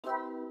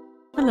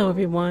Hello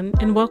everyone,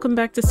 and welcome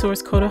back to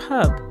Source Coder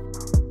Hub.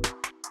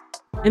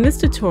 In this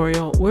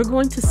tutorial, we're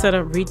going to set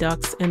up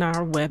Redux in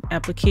our web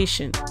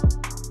application.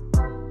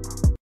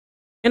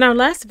 In our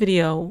last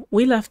video,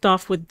 we left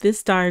off with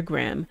this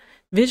diagram,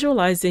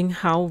 visualizing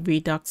how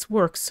Redux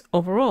works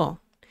overall.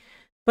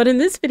 But in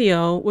this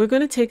video, we're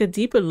going to take a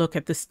deeper look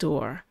at the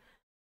store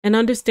and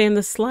understand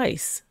the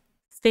slice,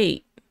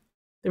 state,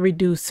 the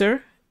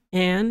reducer,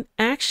 and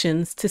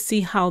actions to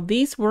see how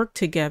these work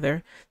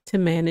together to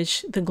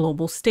manage the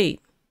global state.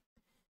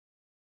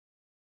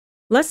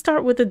 Let's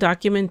start with the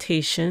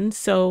documentation.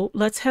 So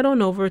let's head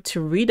on over to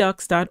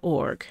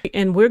redux.org,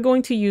 and we're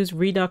going to use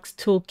Redux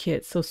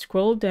Toolkit. So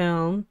scroll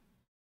down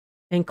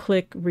and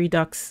click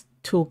Redux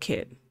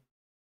Toolkit.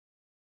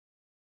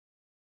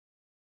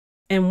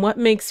 And what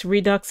makes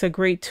Redux a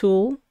great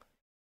tool?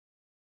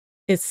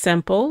 It's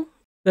simple.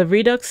 The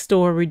Redux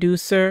Store,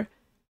 reducer,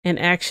 and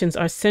actions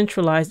are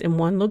centralized in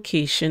one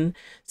location,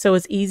 so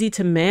it's easy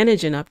to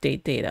manage and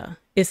update data.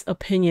 It's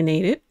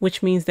opinionated,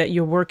 which means that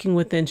you're working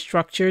within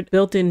structured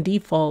built-in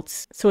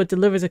defaults, so it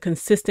delivers a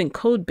consistent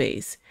code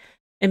base.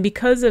 And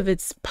because of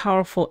its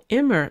powerful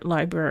Immer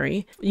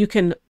library, you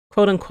can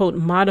quote-unquote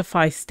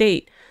modify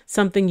state,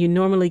 something you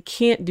normally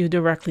can't do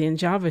directly in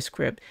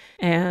JavaScript,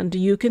 and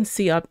you can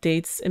see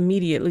updates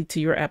immediately to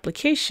your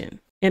application.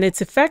 And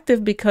it's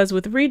effective because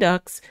with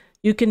Redux,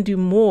 you can do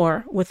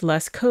more with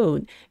less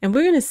code. And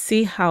we're going to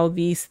see how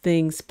these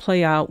things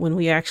play out when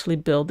we actually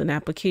build an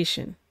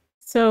application.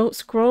 So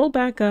scroll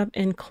back up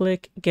and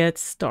click Get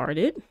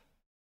Started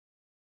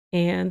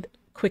and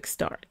Quick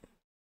Start.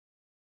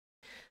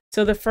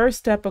 So the first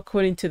step,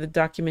 according to the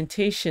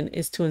documentation,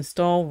 is to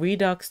install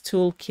Redux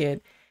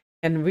Toolkit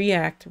and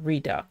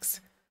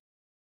React-Redux.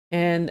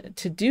 And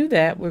to do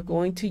that, we're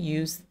going to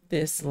use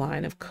this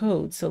line of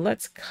code. So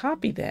let's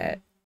copy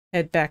that.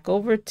 Head back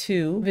over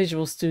to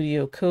Visual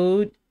Studio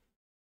Code,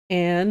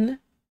 and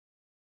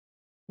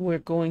we're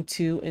going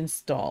to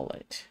install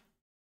it.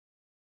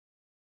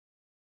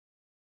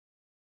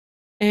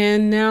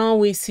 And now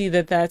we see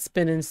that that's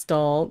been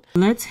installed.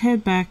 Let's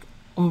head back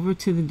over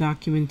to the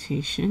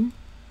documentation.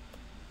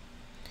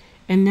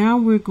 And now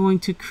we're going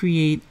to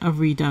create a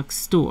Redux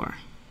store.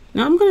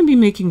 Now I'm going to be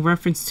making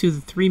reference to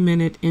the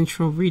 3-minute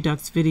intro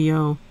Redux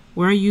video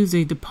where I use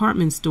a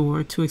department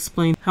store to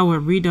explain how a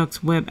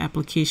Redux web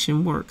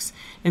application works.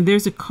 And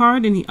there's a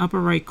card in the upper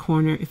right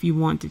corner if you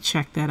want to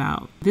check that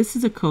out. This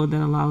is a code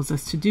that allows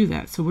us to do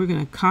that. So we're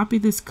going to copy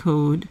this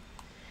code.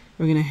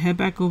 We're going to head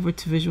back over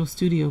to Visual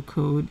Studio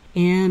Code,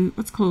 and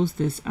let's close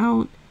this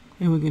out.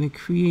 And we're going to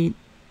create,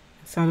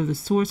 inside of the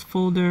source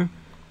folder,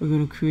 we're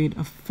going to create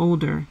a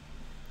folder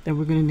that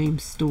we're going to name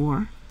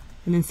store.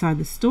 And inside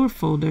the store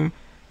folder,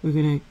 we're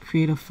going to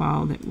create a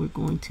file that we're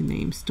going to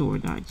name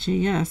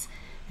store.js.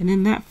 And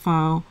in that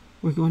file,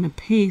 we're going to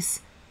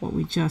paste what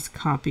we just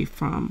copied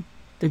from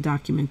the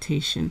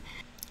documentation.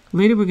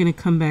 Later, we're going to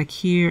come back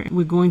here.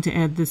 We're going to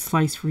add this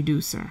slice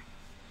reducer.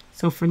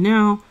 So for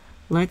now,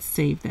 let's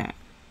save that.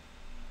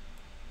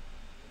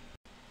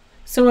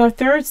 So our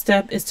third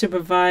step is to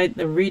provide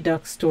the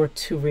Redux store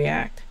to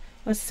React.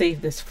 Let's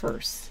save this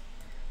first.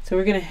 So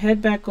we're going to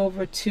head back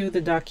over to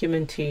the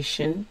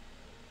documentation.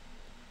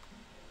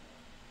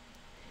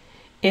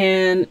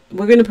 And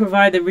we're going to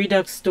provide the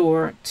Redux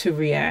store to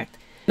React.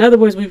 In other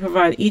words, we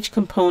provide each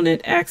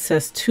component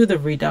access to the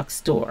Redux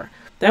store.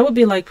 That would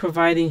be like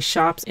providing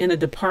shops in a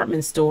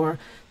department store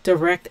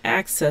direct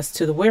access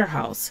to the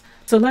warehouse.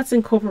 So let's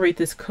incorporate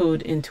this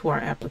code into our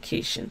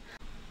application.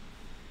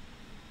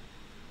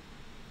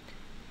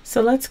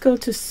 So let's go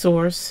to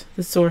source,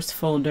 the source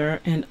folder,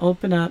 and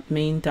open up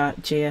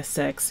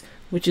main.jsx,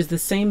 which is the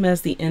same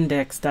as the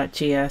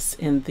index.js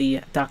in the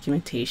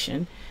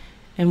documentation.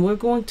 And we're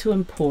going to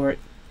import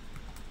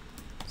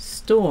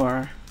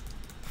store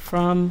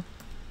from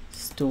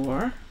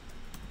store.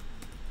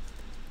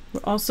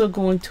 We're also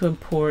going to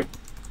import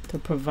the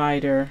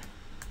provider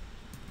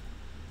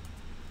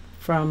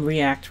from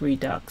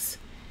React-Redux,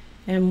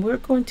 and we're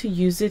going to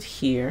use it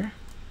here,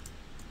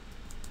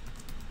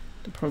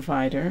 the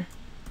provider,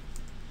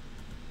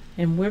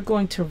 and we're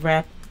going to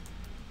wrap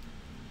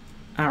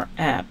our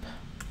app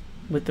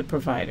with the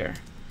provider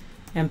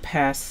and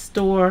pass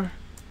store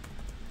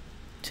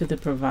to the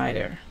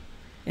provider.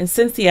 And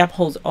since the app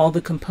holds all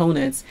the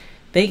components,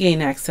 they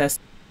gain access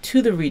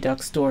to the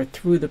Redux store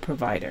through the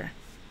provider.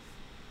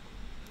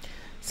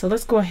 So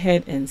let's go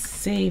ahead and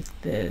save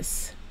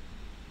this.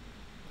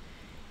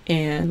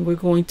 And we're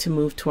going to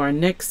move to our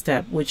next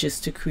step, which is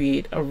to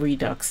create a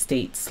Redux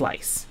state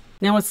slice.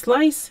 Now a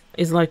slice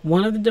is like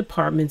one of the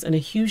departments in a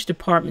huge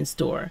department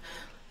store.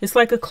 It's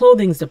like a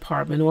clothing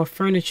department or a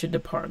furniture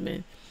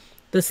department.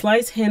 The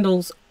slice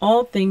handles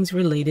all things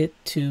related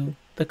to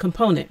the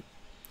component.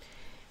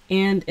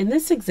 And in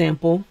this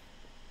example,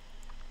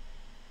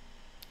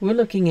 we're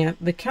looking at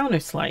the counter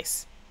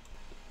slice.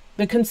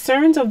 The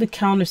concerns of the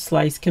counter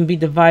slice can be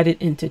divided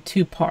into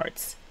two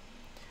parts.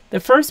 The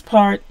first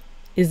part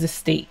is the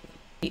state,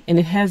 and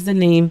it has the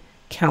name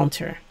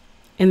counter.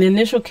 And the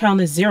initial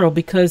count is 0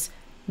 because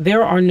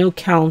there are no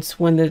counts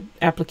when the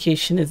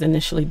application is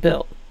initially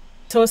built.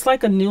 So it's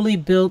like a newly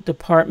built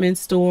department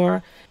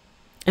store,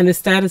 and the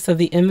status of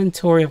the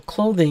inventory of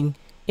clothing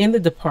in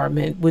the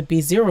department would be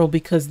 0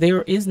 because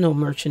there is no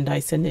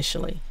merchandise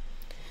initially.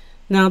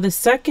 Now, the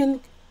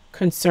second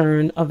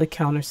concern of the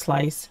counter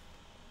slice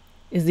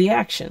is the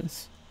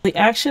actions. The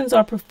actions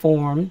are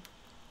performed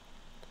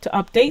to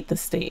update the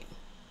state.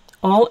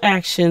 All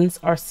actions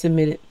are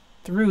submitted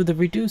through the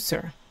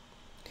reducer.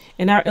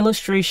 In our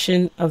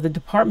illustration of the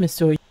department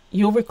store,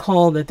 you'll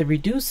recall that the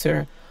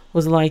reducer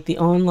was like the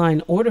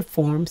online order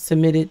form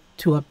submitted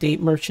to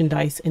update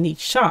merchandise in each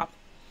shop.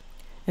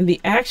 And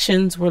the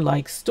actions were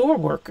like store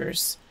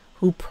workers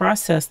who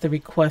process the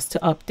request to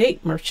update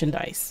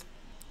merchandise.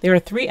 There are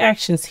 3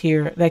 actions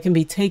here that can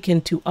be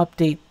taken to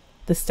update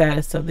the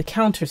status of the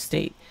counter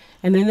state.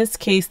 And in this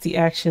case, the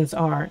actions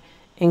are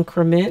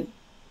increment,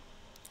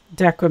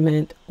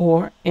 decrement,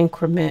 or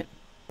increment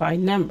by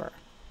number.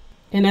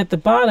 And at the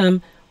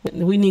bottom,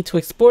 we need to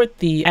export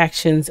the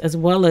actions as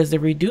well as the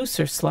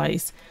reducer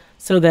slice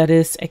so that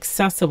it's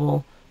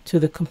accessible to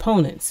the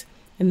components.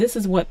 And this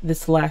is what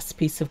this last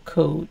piece of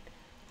code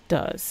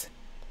does.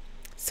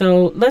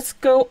 So let's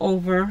go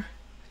over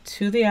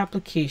to the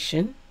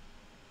application.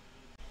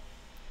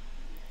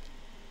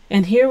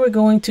 And here we're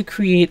going to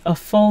create a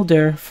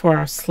folder for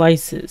our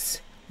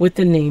slices with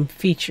the name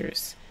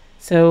features.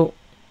 So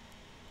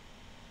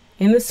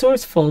in the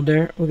source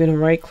folder, we're going to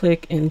right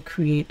click and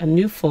create a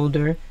new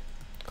folder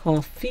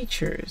called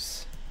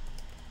features.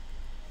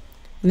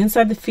 And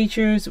inside the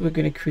features, we're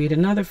going to create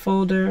another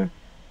folder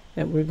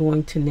that we're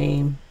going to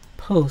name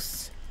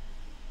posts.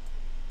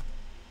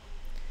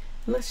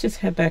 And let's just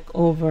head back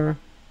over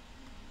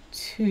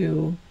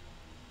to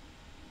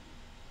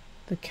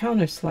the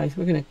counter slice.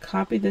 We're going to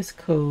copy this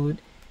code.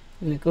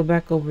 We're going to go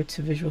back over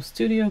to Visual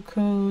Studio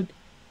Code.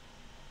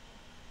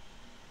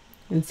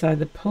 Inside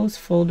the post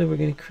folder, we're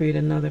going to create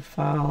another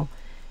file,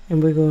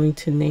 and we're going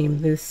to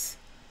name this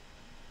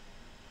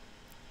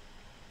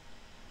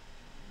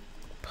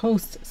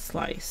post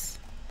slice.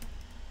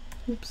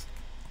 Oops.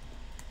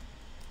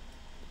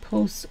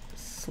 Post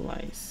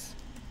slice.js.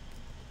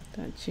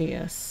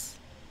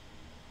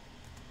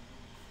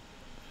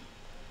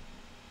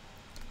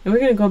 And we're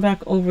going to go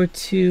back over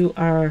to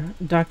our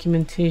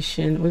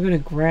documentation. We're going to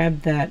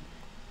grab that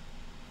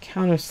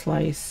counter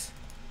slice.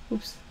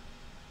 Oops.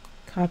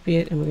 Copy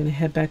it, and we're going to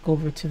head back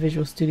over to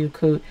Visual Studio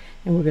Code,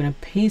 and we're going to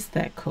paste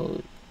that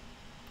code.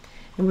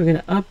 And we're going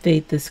to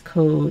update this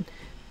code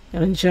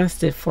and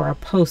adjust it for our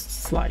post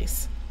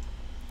slice.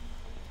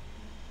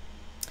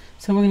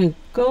 So we're going to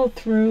go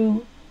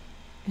through,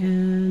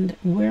 and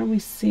where we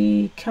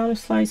see counter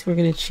slice, we're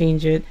going to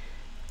change it,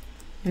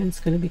 and it's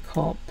going to be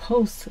called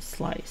post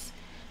slice.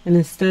 And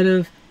instead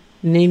of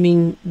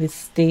naming the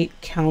state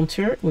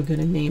counter, we're going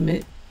to name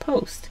it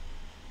post.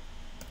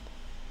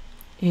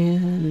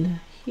 And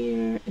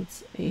here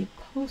it's a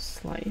post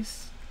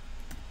slice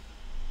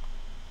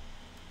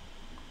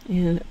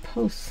and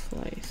post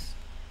slice.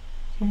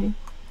 Okay,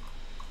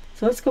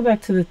 so let's go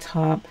back to the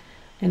top,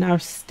 and our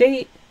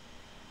state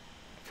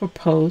for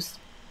post,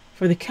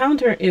 for the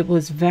counter it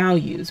was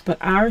values, but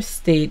our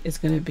state is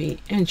going to be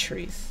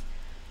entries.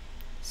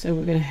 So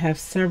we're going to have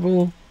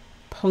several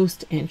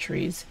post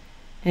entries,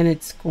 and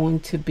it's going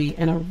to be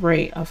an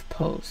array of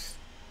posts.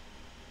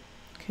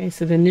 Okay,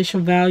 so the initial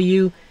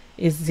value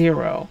is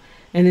 0.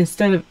 And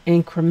instead of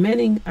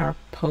incrementing our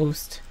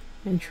post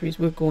entries,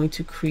 we're going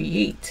to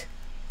create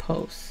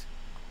posts,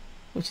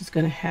 which is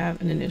going to have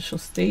an initial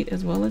state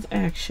as well as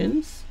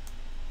actions.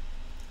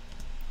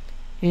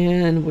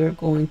 And we're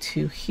going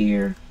to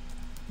here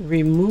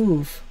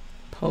remove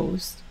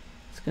post.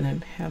 It's going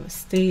to have a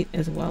state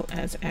as well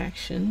as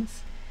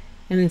actions.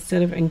 And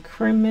instead of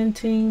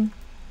incrementing,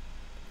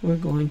 we're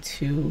going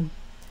to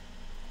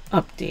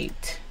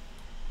update.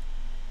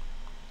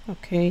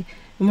 Okay,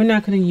 and we're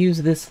not going to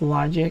use this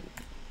logic.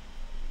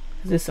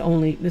 This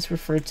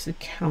refers to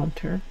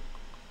counter.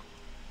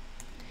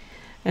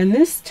 And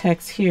this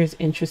text here is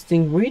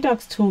interesting.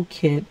 Redux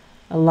Toolkit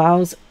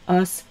allows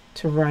us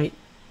to write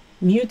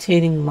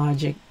mutating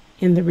logic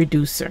in the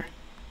reducer.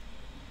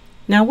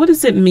 Now, what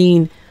does it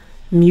mean,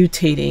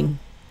 mutating?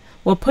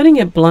 Well, putting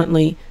it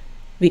bluntly,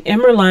 the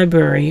Immer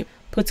Library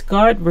puts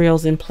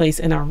guardrails in place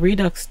in our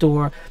Redux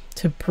Store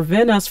to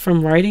prevent us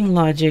from writing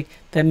logic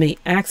that may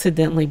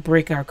accidentally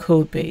break our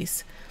code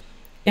base.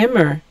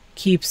 Immer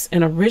keeps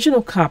an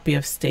original copy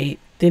of state,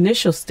 the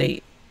initial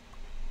state,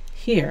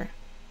 here,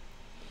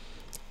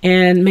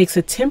 and makes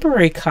a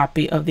temporary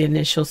copy of the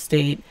initial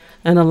state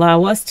and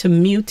allow us to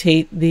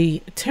mutate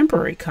the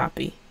temporary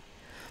copy.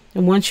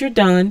 And once you're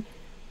done,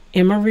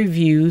 Immer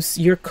reviews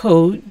your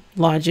code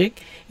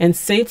logic and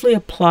safely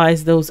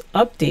applies those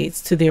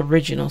updates to the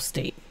original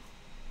state.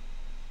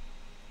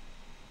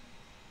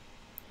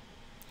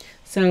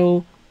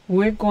 So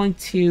we're going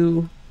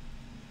to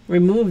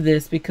remove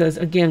this because,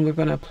 again, we're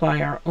going to apply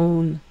our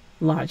own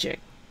logic.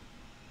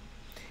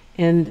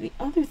 And the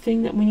other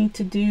thing that we need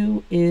to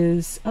do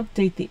is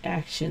update the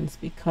actions,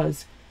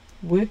 because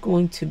we're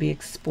going to be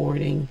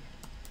exporting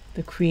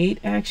the create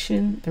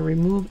action, the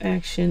remove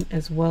action,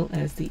 as well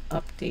as the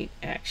update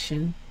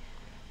action.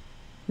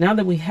 Now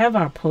that we have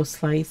our post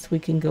slice, we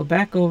can go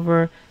back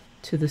over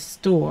to the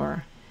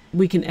store.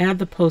 We can add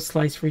the post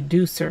slice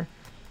reducer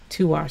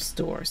to our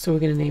store. So we're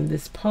going to name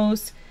this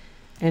post,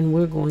 and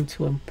we're going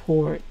to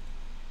import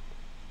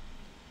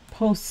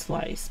post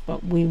slice,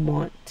 but we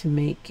want to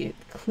make it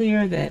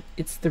clear that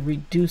it's the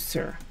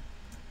reducer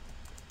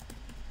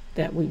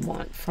that we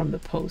want from the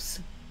post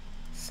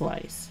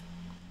slice.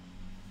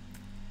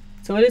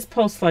 So it is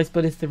post slice,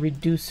 but it's the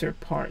reducer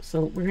part.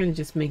 So we're going to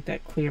just make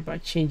that clear by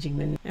changing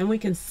the name, and we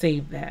can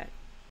save that.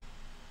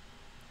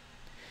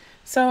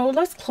 So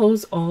let's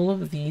close all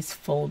of these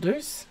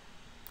folders.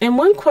 And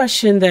one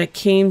question that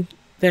came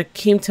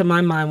to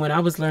my mind when I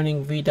was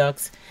learning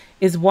Redux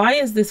is, why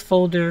is this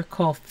folder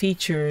called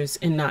features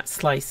and not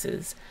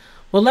slices?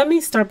 Well, let me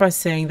start by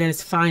saying that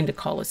it's fine to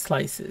call it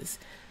slices.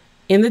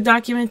 In the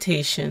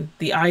documentation,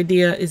 the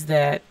idea is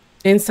that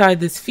inside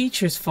this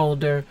features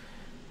folder,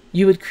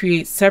 you would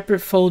create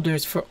separate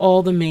folders for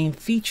all the main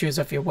features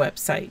of your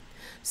website.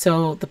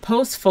 So the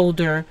post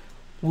folder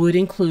would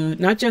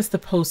include not just the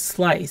post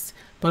slice,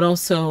 but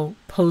also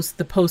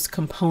the post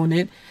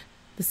component,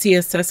 the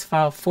CSS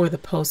file for the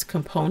post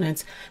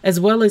components, as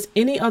well as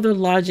any other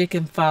logic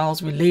and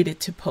files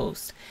related to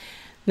post.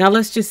 Now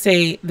let's just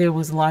say there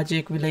was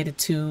logic related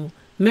to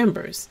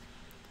members.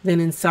 Then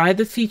inside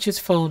the features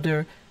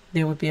folder,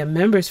 there would be a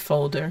members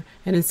folder,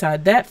 and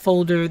inside that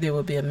folder, there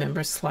would be a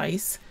member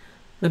slice,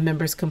 the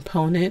members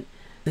component,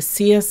 the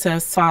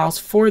CSS files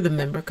for the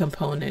member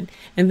component,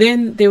 and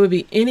then there would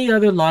be any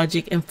other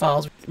logic and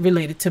files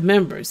related to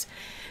members.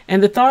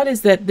 And the thought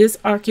is that this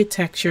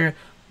architecture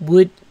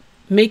would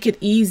make it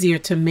easier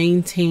to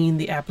maintain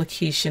the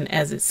application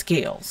as it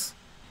scales.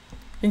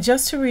 And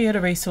just to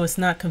reiterate so it's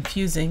not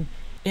confusing,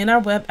 in our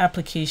web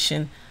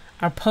application,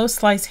 our post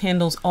slice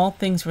handles all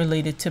things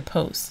related to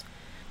posts.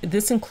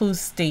 This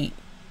includes state,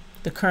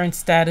 the current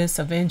status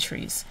of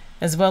entries,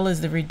 as well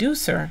as the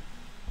reducer,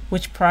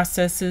 which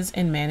processes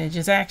and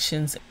manages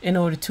actions in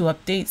order to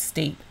update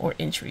state or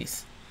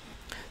entries.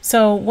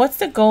 So what's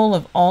the goal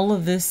of all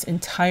of this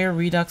entire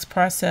Redux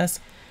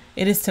process?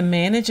 It is to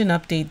manage and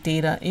update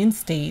data in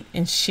state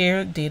and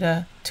share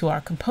data to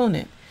our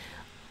component.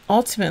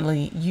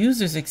 Ultimately,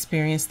 users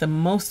experience the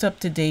most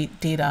up-to-date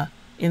data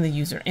in the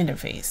user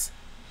interface.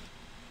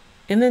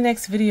 In the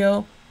next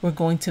video, we're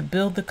going to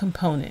build the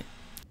component.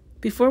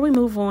 Before we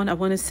move on, I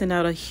want to send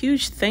out a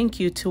huge thank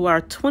you to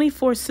our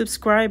 24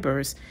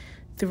 subscribers,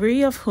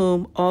 3 of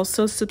whom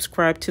also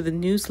subscribed to the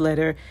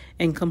newsletter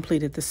and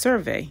completed the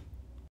survey.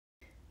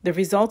 The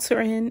results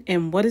are in,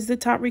 and what is the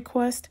top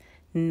request?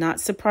 Not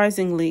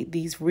surprisingly,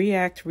 these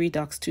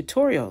React-Redux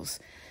tutorials.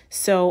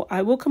 So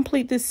I will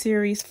complete this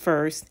series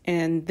first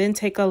and then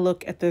take a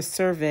look at the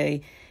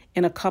survey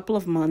in a couple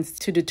of months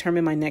to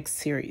determine my next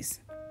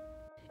series.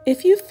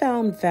 If you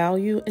found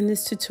value in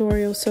this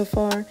tutorial so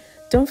far,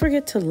 don't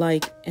forget to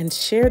like and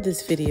share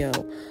this video.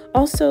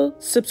 Also,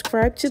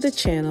 subscribe to the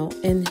channel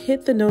and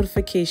hit the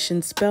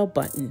notifications bell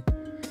button.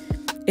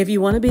 If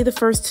you want to be the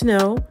first to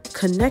know,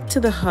 connect to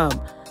the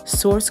Hub,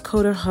 Source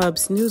Coder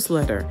Hub's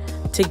newsletter.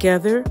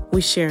 Together,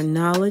 we share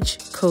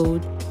knowledge,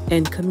 code,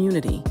 and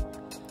community.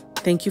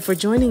 Thank you for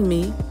joining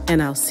me,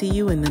 and I'll see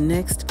you in the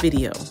next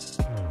video.